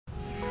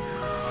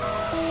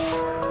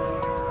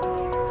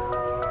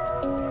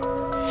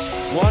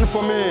One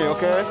for me,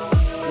 okay?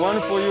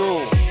 One for you,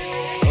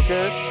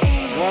 okay?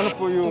 One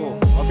for you,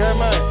 okay,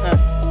 man?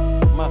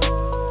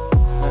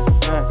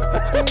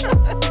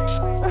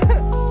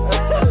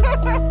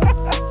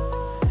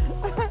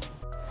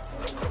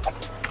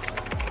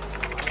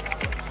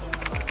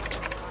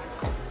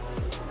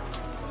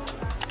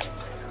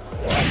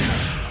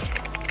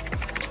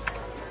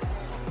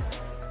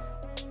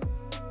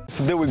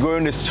 Today we go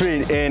on the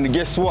street and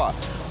guess what?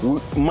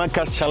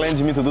 Marcus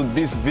challenged me to do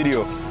this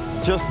video.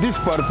 Just this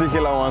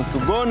particular one, to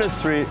go on the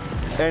street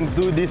and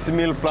do this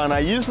meal plan. I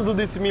used to do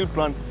this meal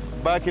plan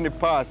back in the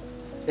past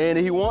and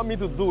he wanted me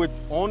to do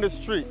it on the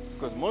street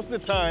because most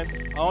of the time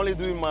I only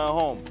do it in my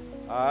home.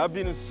 I've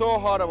been so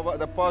hard about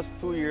the past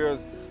 2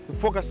 years to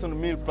focus on the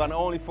meal plan,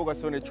 only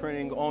focus on the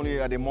training only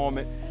at the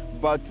moment.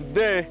 But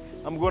today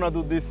I'm gonna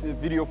do this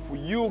video for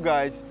you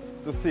guys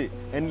to see.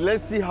 And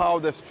let's see how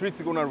the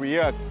streets are gonna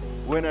react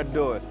when I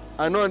do it.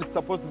 I know I'm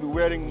supposed to be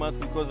wearing mask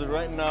because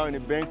right now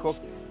in Bangkok,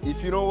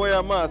 if you don't wear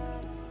a mask,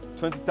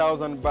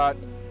 20,000 baht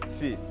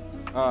fee.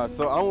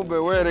 So I will be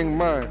wearing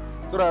mine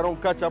so that I don't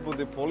catch up with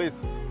the police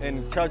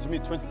and charge me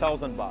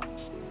 20,000 baht.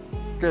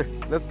 Okay,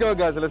 let's go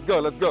guys, let's go,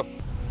 let's go.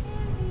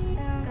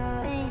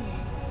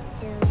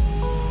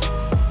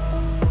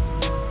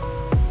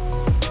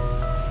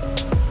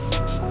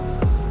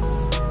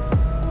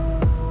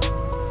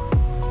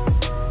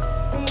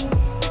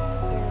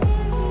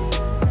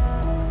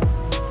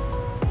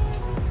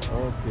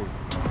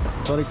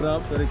 Sorry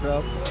crab.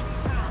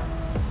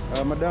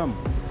 Madam.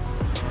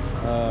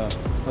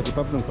 Okay,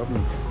 problem.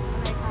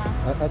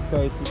 Ask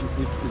her if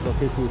it's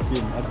okay to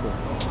film. Ask her.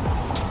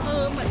 คื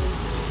อเหมือน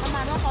ประม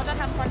าณว่าเขาจะ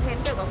ทำคอนเทน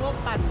ต์เกี่ยวกับพวก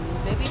ปั่น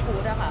เบบี้ฟู้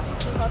ดอะค่ะ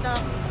คือเขาจะ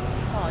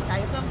ขอใช้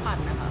เครื่องปั่น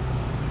นะคะ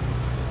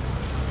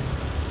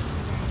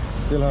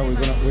Tell her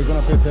we're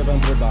gonna pay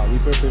 500 baht. We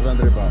pay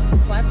 500 baht.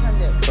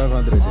 500.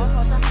 500. อ๋อเข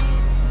าจะให้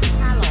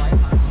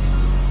500ค่ะ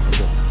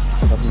Okay.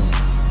 Problem.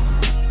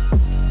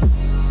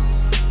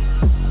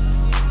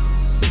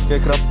 Okay,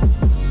 crab.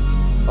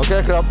 Okay,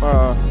 crab.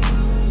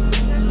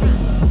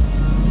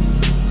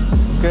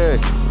 Okay.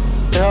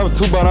 They have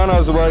 2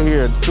 bananas right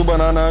here. 2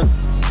 bananas.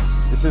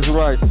 This is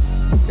rice.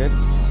 Okay.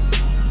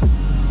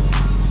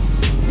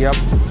 Yep.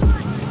 It's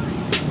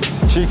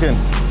chicken.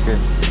 Okay.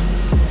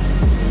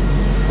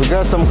 We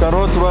got some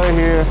carrots right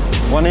here.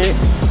 One eat.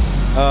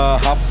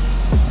 Half.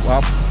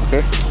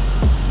 Okay.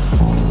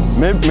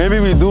 Maybe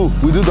we do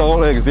the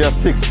whole eggs. There are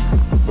 6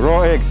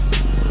 raw eggs.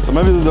 So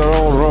maybe do the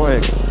raw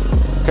eggs.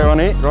 Okay,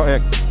 one eat, raw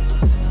egg.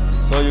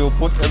 So you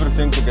put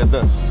everything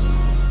together.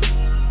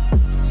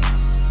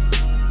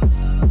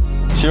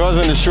 She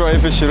wasn't sure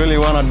if she really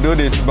want to do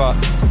this, but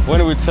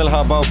when we tell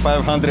her about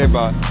 500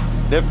 baht,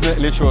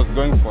 definitely she was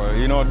going for it.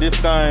 You know, this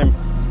time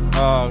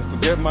to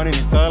get money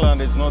in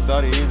Thailand is not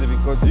that easy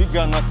because you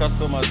got no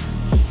customers.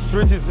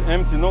 Street is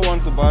empty, no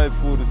one to buy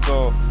food,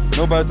 so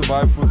nobody to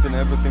buy food and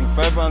everything.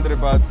 500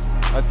 baht,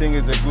 I think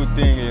is a good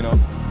thing, you know.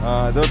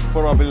 There's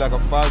probably like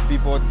 5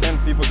 people, 10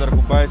 people that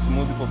could buy a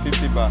smoothie for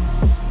 50 baht,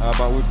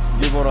 but we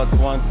give her at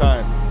one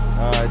time.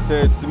 It's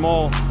a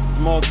small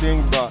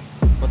thing, but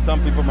for some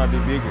people might be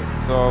bigger.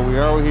 So we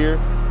are here,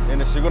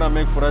 and she's gonna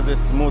make for us a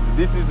smoothie.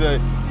 This is a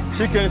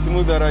chicken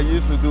smoothie that I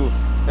used to do,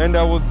 and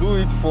I will do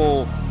it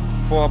for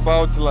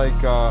about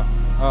like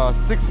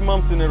 6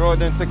 months in a row,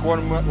 then take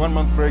one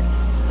month break,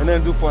 and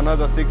then do for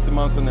another 6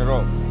 months in a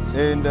row.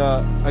 And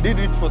I did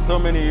this for so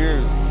many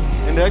years,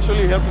 and it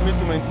actually helped me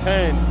to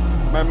maintain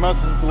my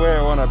muscles to where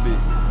I wanna be.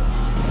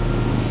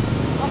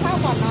 เอาข้าว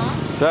ก่อนเนาะ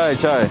ใ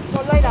ช่ หม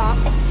ดเลยเหรอ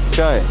ใ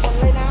ช่ หมด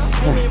เลยนะ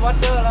ไม่มีวอ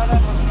เตอร์แล้วนะ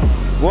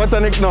water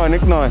นิดหน่อย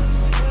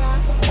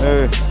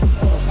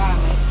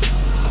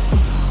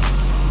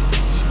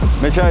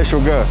ไม่ใช่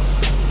sugar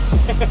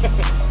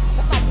แ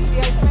ล้วปั่นทีเดี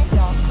ยวใช่ไหมเ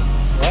ดี๋ยว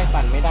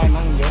ปั่นไม่ได้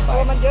มั่งเยอะไป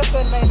มันเยอะเกิ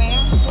นไปไหม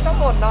ไม่ต้อง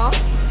หมดเนาะ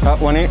ครับ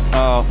วันนี้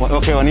โอ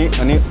เควันนี้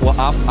อัพ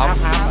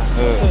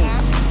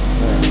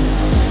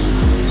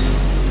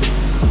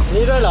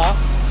นี่ด้วยเหรอ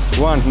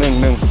หนึ่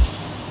ง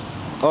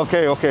โอเค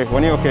วั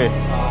นนี้โอเค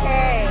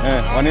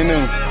วันนี้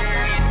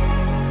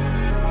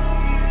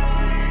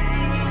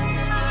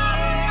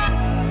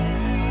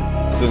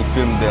1doing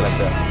film there like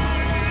that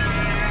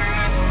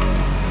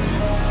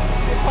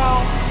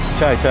ใ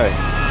ช่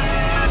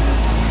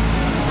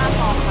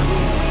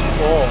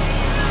โอ้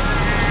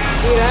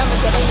ดีแล้วมัน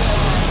จะได้มี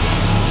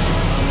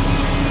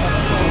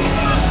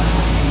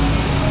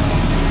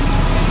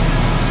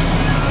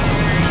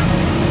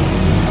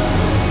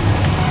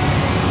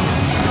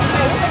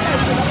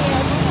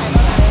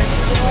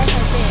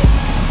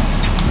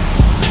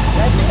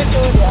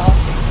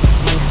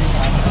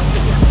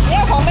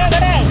ของแม่ก็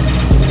ได้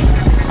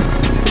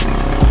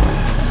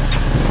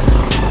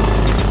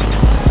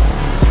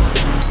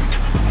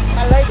ม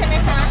าเลยใช่ไหม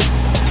คะ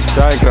ใ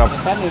ช่ครับ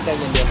แป๊บนึงใจ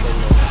เย็นๆ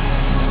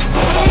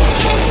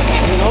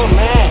นี่โน่นแ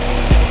ม่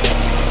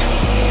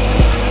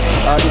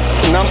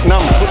น้ำ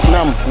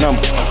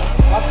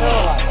วัตเตอ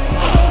ร์ว่ะ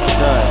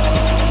ใช่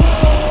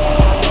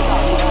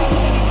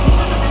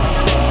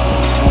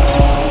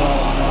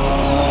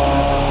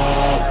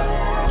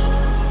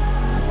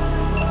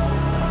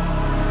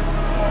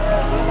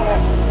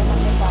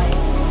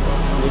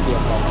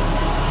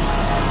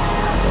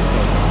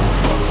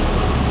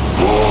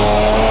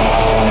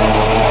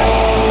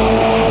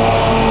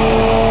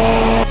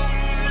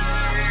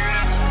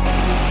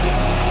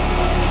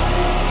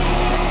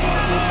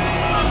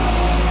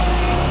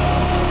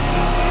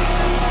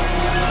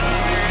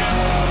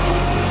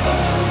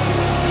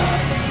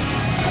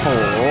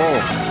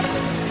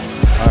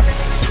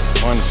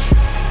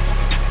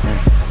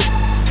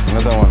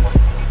Another one.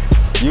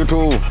 You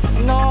too.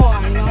 No,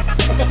 I'm not.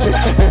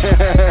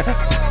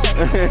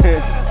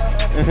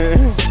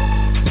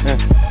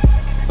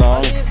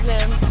 Song. What is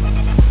them?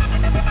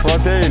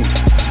 Protein.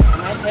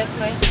 Can I testไ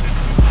หม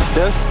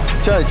Yes.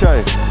 Chai.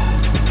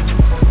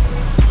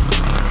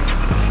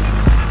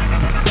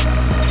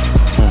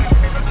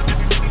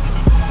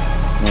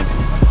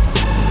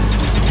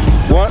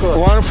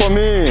 One for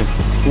me.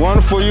 One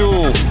for you.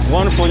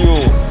 One for you.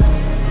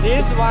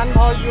 This one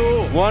for you.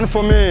 One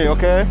for me,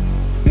 okay?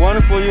 One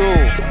for you,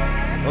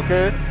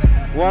 okay?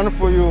 One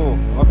for you,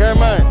 okay,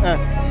 man?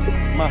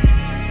 Ma.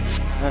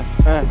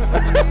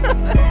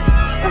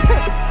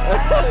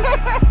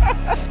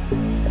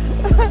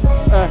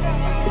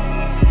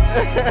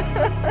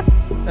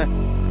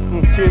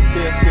 Cheers.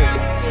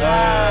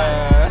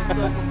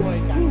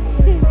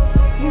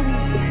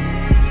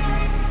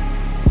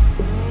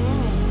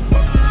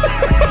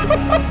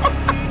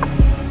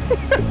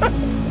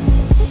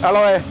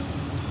 Aloe.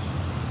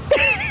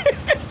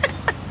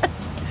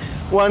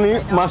 วันนี้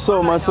มาโซ อ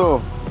ร่อย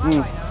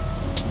นะ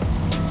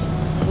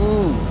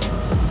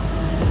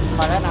พ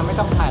อแล้วนะไม่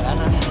ต้องถ่ายแล้ว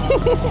นะเนี่ย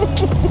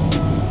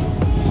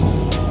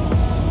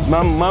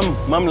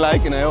Mom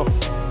like you know.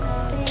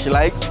 She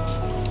like.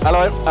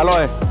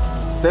 Aloe.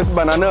 Taste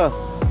banana.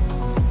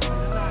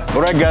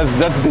 Alright guys,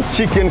 that's the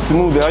chicken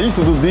smoothie. I used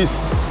to do this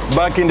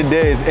back in the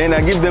days and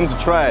I give them to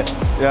try.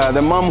 Yeah,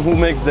 the mom who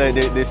makes the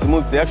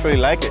smoothie, they actually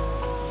like it.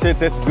 She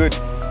tastes good.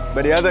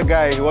 But the other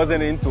guy, he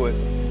wasn't into it.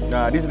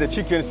 This is the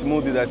chicken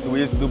smoothie that we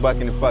used to do back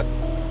in the past.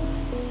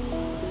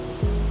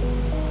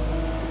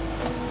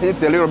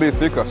 It's a little bit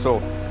thicker,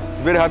 so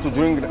it's very hard to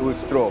drink with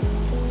straw.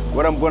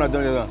 What I'm gonna do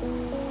is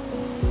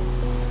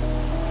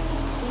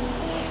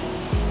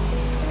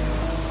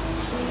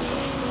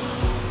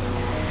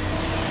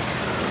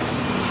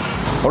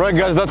alright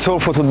guys, that's all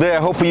for today.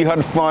 I hope you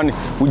had fun.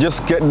 We just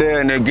get there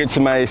and I get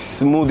my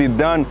smoothie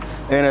done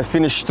and I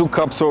finished 2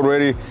 cups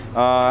already.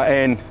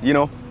 And you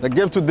know, I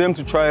gave to them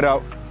to try it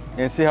out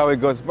and see how it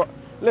goes. But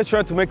let's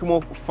try to make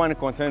more fun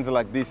content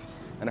like this.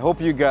 And I hope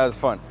you guys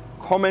fun.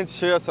 Comment,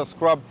 share,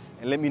 subscribe,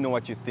 and let me know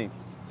what you think.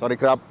 Sorry,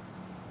 crap.